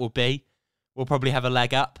decides that will be, will probably have a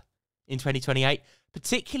leg up in 2028,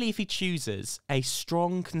 particularly if he chooses a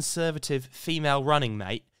strong conservative female running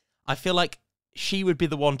mate. I feel like she would be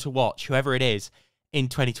the one to watch, whoever it is, in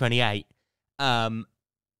 2028,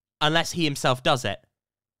 unless he himself does it.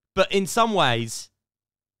 But in some ways,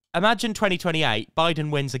 imagine 2028, Biden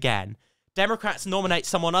wins again, Democrats nominate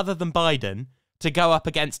someone other than Biden to go up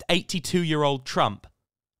against 82-year-old Trump.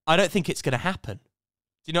 I don't think it's going to happen.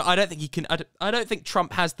 You know, I don't think he can. I don't think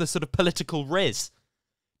Trump has the sort of political riz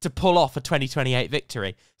to pull off a 2028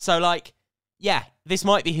 victory. So, like, yeah, this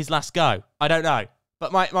might be his last go. I don't know,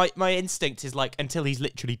 but my instinct is like until he's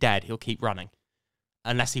literally dead, he'll keep running,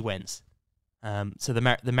 unless he wins. So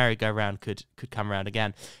the merry-go-round could come around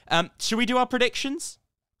again. Should we do our predictions?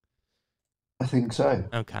 I think so.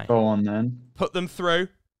 Okay. Go on then. Put them through.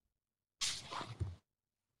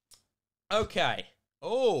 Okay.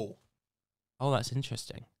 Oh, that's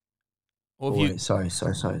interesting. Wait, sorry.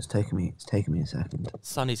 It's taking me a second.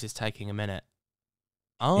 Sonny's is taking a minute.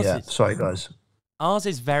 Sorry, guys. Ours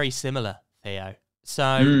is very similar, Theo.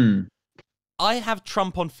 So I have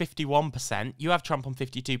Trump on 51%. You have Trump on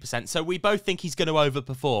 52%. So we both think he's going to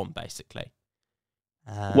overperform, basically.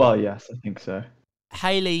 Well, yes, I think so.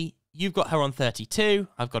 Haley, you've got her on 32.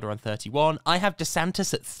 I've got her on 31. I have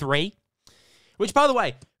DeSantis at 3. Which, by the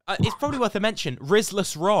way, it's probably worth a mention.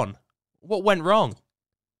 Rizless Ron. What went wrong?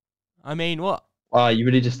 I mean, what? Wow, you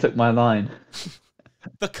really just took my line.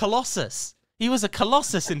 The Colossus. He was a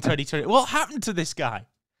Colossus in 2020. What happened to this guy?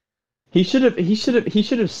 He should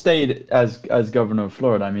have stayed as governor of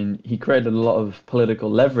Florida. I mean, he created a lot of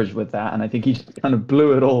political leverage with that, and I think he kind of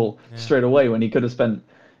blew it all straight away when he could have spent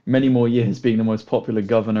many more years being the most popular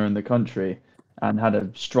governor in the country and had a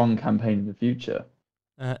strong campaign in the future.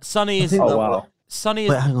 Sonny is. Oh wow. Sonny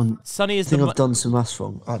is. Wait, hang on. Sonny is. I think I've done some maths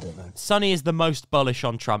wrong. I don't know. Sonny is the most bullish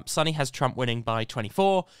on Trump. Sonny has Trump winning by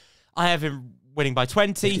 24. I have him winning by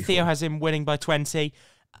 20. 54. Theo has him winning by 20.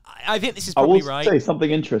 I think this is probably right. I will say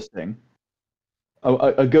something interesting.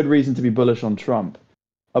 A good reason to be bullish on Trump.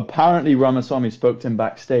 Apparently, Ramaswamy spoke to him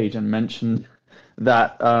backstage and mentioned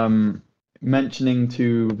that, mentioning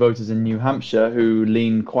to voters in New Hampshire who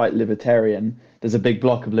lean quite libertarian, there's a big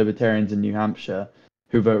block of libertarians in New Hampshire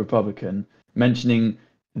who vote Republican, mentioning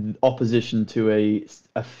opposition to a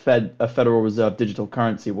Federal Reserve digital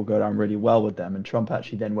currency will go down really well with them. And Trump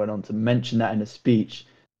actually then went on to mention that in a speech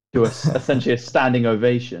to essentially a standing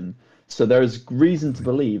ovation. So there is reason to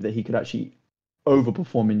believe that he could actually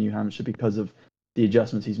overperform in New Hampshire because of the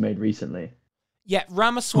adjustments he's made recently. Yeah,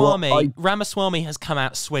 Ramaswamy has come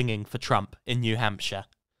out swinging for Trump in New Hampshire.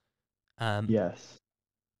 Yes.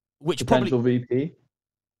 Which potential probably VP.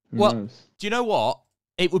 Who well, knows? do you know what?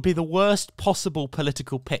 It would be the worst possible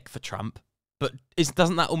political pick for Trump, but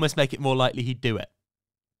doesn't that almost make it more likely he'd do it?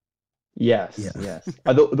 Yes, yes.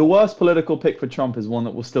 The worst political pick for Trump is one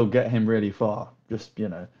that will still get him really far. Just,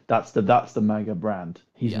 that's the MAGA brand.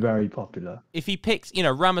 He's very popular. If he picks,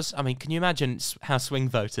 can you imagine how swing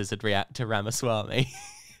voters would react to Ramaswamy?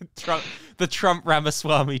 The Trump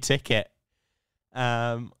Ramaswamy ticket.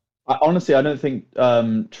 Honestly, I don't think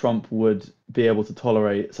Trump would be able to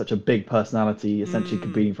tolerate such a big personality essentially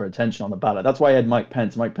competing for attention on the ballot. That's why he had Mike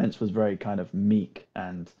Pence. Mike Pence was very kind of meek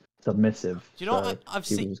and submissive. Do you know what I've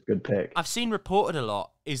seen? Was a good pick. I've seen reported a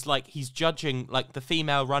lot is like he's judging like the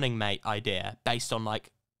female running mate idea based on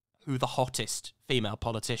like who the hottest female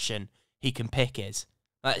politician he can pick is.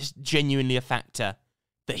 That's genuinely a factor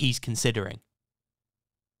that he's considering.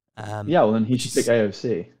 Well, then he should pick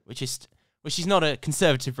AOC, which is not a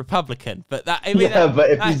conservative Republican, but that.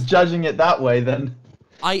 But if he's judging it that way, then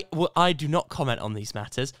I do not comment on these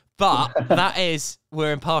matters. But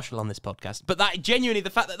we're impartial on this podcast. But that genuinely,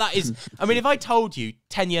 the fact that is, if I told you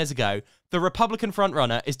 10 years ago, the Republican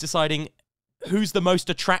frontrunner is deciding who's the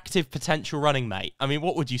most attractive potential running mate,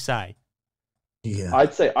 what would you say? Yeah,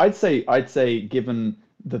 I'd say given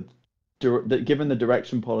the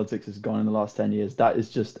direction politics has gone in the last 10 years, that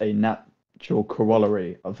is just a natural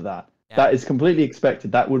corollary of that. Yeah. That is completely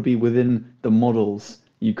expected. That would be within the models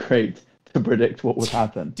you create to predict what would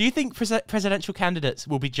happen. Do you think presidential candidates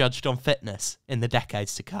will be judged on fitness in the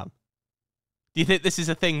decades to come? Do you think this is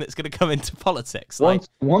a thing that's going to come into politics?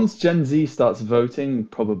 Once Gen Z starts voting,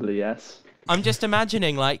 probably yes. I'm just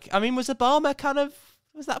imagining, was Obama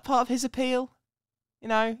was that part of his appeal?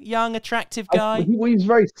 Young, attractive guy. He's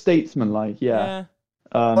very statesman-like, yeah.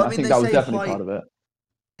 I think that was definitely part of it.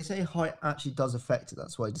 They say height actually does affect it.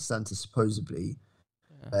 That's why DeSantis supposedly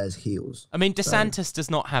bears heels. I mean, DeSantis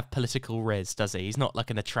does not have political riz, does he? He's not like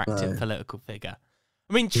an attractive political figure.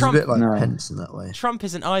 I mean, He's Trump. a bit like Pence in that way. Trump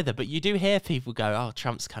isn't either, but you do hear people go, "Oh,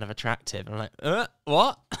 Trump's kind of attractive." And I'm like,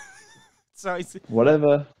 what? So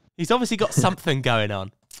Whatever. he's obviously got something going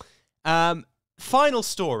on. Final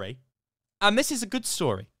story, and this is a good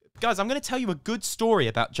story, guys. I'm going to tell you a good story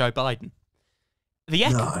about Joe Biden.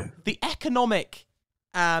 The economic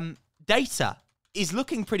data is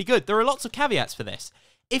looking pretty good. There are lots of caveats for this.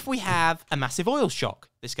 If we have a massive oil shock,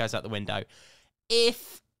 this goes out the window.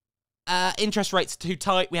 If interest rates are too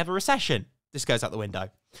tight, we have a recession, this goes out the window.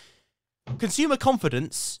 Consumer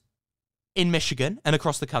confidence in Michigan and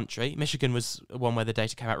across the country, Michigan was one where the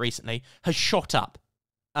data came out recently, has shot up.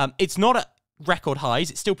 It's not at record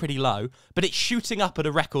highs, it's still pretty low, but it's shooting up at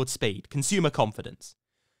a record speed. Consumer confidence.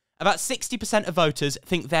 About 60% of voters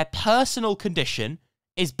think their personal condition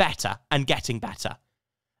is better and getting better.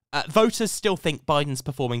 Voters still think Biden's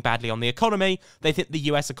performing badly on the economy. They think the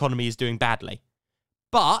US economy is doing badly.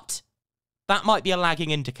 But that might be a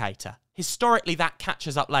lagging indicator. Historically, that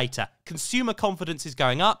catches up later. Consumer confidence is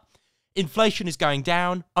going up. Inflation is going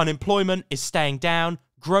down. Unemployment is staying down.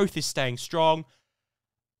 Growth is staying strong.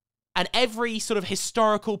 And every sort of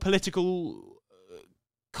historical political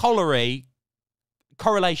correlation,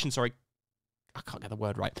 I can't get the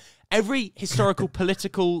word right. Every historical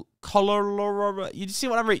political you see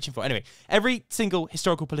what I'm reaching for? Anyway, every single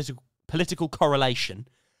historical political correlation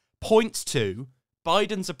points to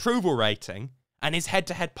Biden's approval rating and his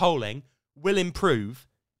head-to-head polling will improve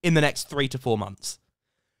in the next 3 to 4 months.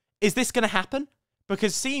 Is this going to happen?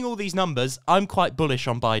 Because seeing all these numbers, I'm quite bullish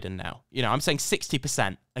on Biden now. You know, I'm saying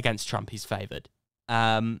 60% against Trump, he's favoured.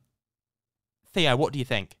 Theo, what do you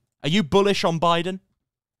think? Are you bullish on Biden?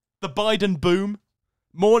 The Biden boom?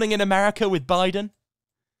 Morning in America with Biden?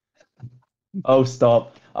 Oh,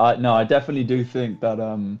 stop. No, I definitely do think that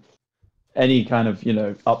any kind of,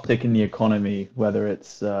 uptick in the economy, whether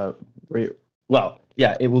it's, it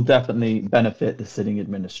will definitely benefit the sitting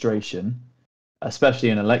administration, especially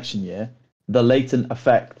in election year. The latent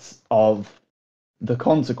effects of the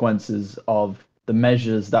consequences of the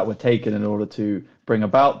measures that were taken in order to bring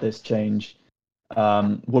about this change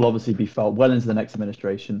will obviously be felt well into the next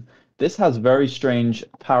administration. This has very strange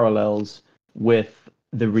parallels with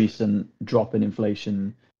the recent drop in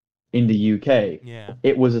inflation in the UK. Yeah.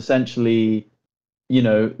 It was essentially,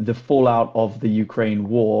 the fallout of the Ukraine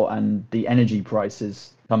war and the energy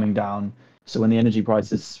prices coming down. So when the energy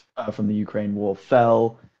prices from the Ukraine war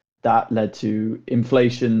fell, that led to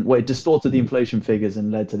inflation. Well, it distorted the inflation figures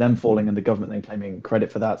and led to them falling and the government then claiming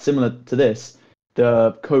credit for that. Similar to this,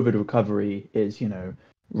 the COVID recovery is,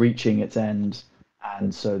 reaching its end.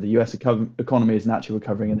 And so the US economy is naturally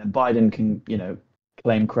recovering, and then Biden can,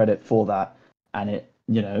 claim credit for that. And it,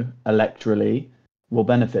 electorally will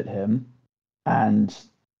benefit him. And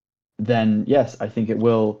then, yes, I think it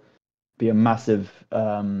will be a massive,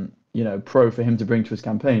 pro for him to bring to his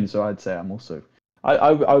campaign. So I'd say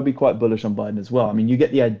I would be quite bullish on Biden as well. I mean, you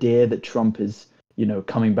get the idea that Trump is,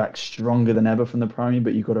 coming back stronger than ever from the primary,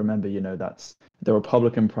 but you've got to remember, that's the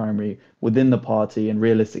Republican primary within the party, and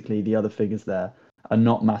realistically, the other figures there are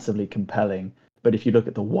not massively compelling. But if you look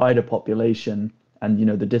at the wider population and,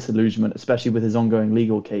 the disillusionment, especially with his ongoing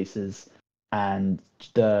legal cases and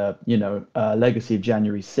the, legacy of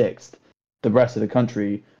January 6th, the rest of the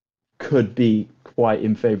country could be quite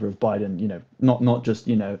in favor of Biden, not just,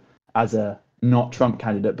 as a not Trump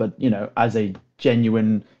candidate, but, as a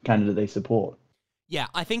genuine candidate they support. Yeah,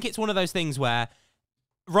 I think it's one of those things where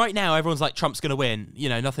right now everyone's like, Trump's going to win,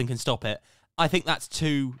 nothing can stop it. I think that's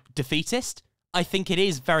too defeatist. I think it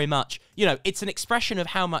is very much, it's an expression of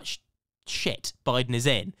how much shit Biden is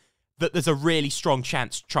in, that there's a really strong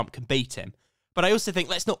chance Trump can beat him. But I also think,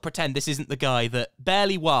 let's not pretend this isn't the guy that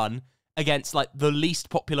barely won against like the least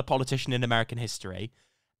popular politician in American history,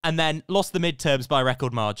 and then lost the midterms by a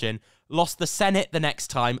record margin, lost the Senate the next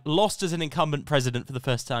time, lost as an incumbent president for the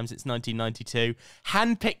first time since 1992,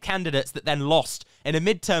 handpicked candidates that then lost in a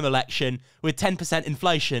midterm election with 10%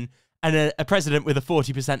 inflation and a president with a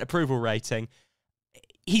 40% approval rating.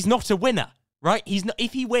 He's not a winner, right? He's not.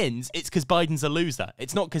 If he wins, it's because Biden's a loser.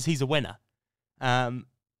 It's not because he's a winner.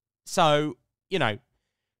 So,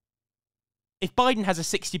 if Biden has a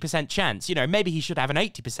 60% chance, maybe he should have an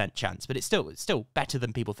 80% chance, but it's still better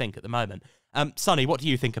than people think at the moment. Sonny, what do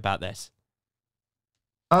you think about this?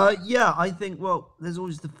 Yeah, I think, there's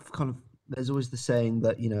always the saying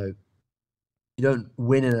that, you don't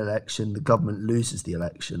win an election, the government loses the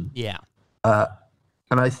election. Yeah. And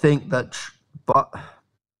I think that, but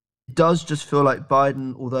it does just feel like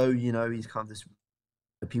Biden, although, he's kind of this,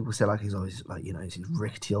 people say like he's always like, he's this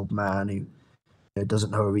rickety old man who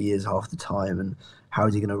doesn't know who he is half the time, and how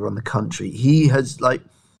is he going to run the country? He has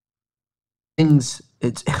things.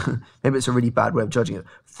 It's maybe it's a really bad way of judging it.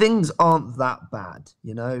 Things aren't that bad,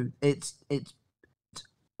 It's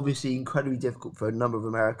obviously incredibly difficult for a number of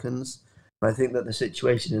Americans. I think that the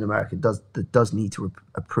situation in America does need to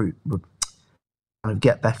kind of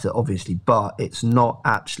get better, obviously, but it's not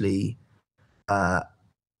actually.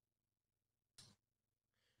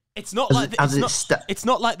 It's not like it's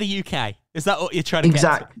not like the UK. Is that what you're trying to get to?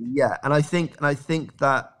 Exactly, yeah. And I think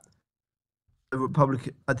that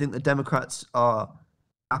the Democrats are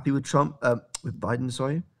happy with with Biden,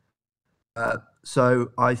 sorry.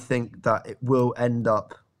 So I think that it will end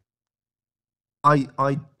up. I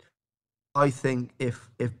think if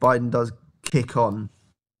Biden does kick on,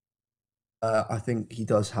 I think he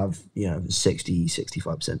does have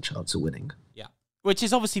 60-65% chance of winning. Yeah, which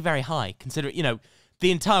is obviously very high, considering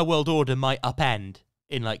the entire world order might upend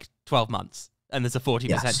in 12 months, and there's a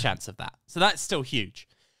 40% chance of that. So that's still huge.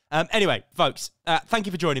 Anyway, folks, thank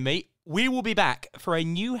you for joining me. We will be back for a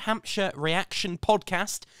New Hampshire reaction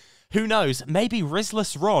podcast. Who knows? Maybe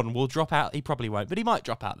Rizless Ron will drop out. He probably won't, but he might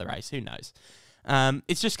drop out the race. Who knows?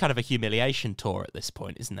 It's just kind of a humiliation tour at this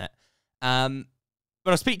point, isn't it? But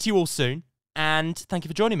I'll speak to you all soon, and thank you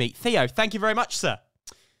for joining me. Theo, thank you very much, sir.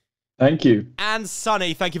 Thank you. And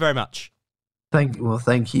Sonny, thank you very much. Thank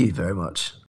you very much.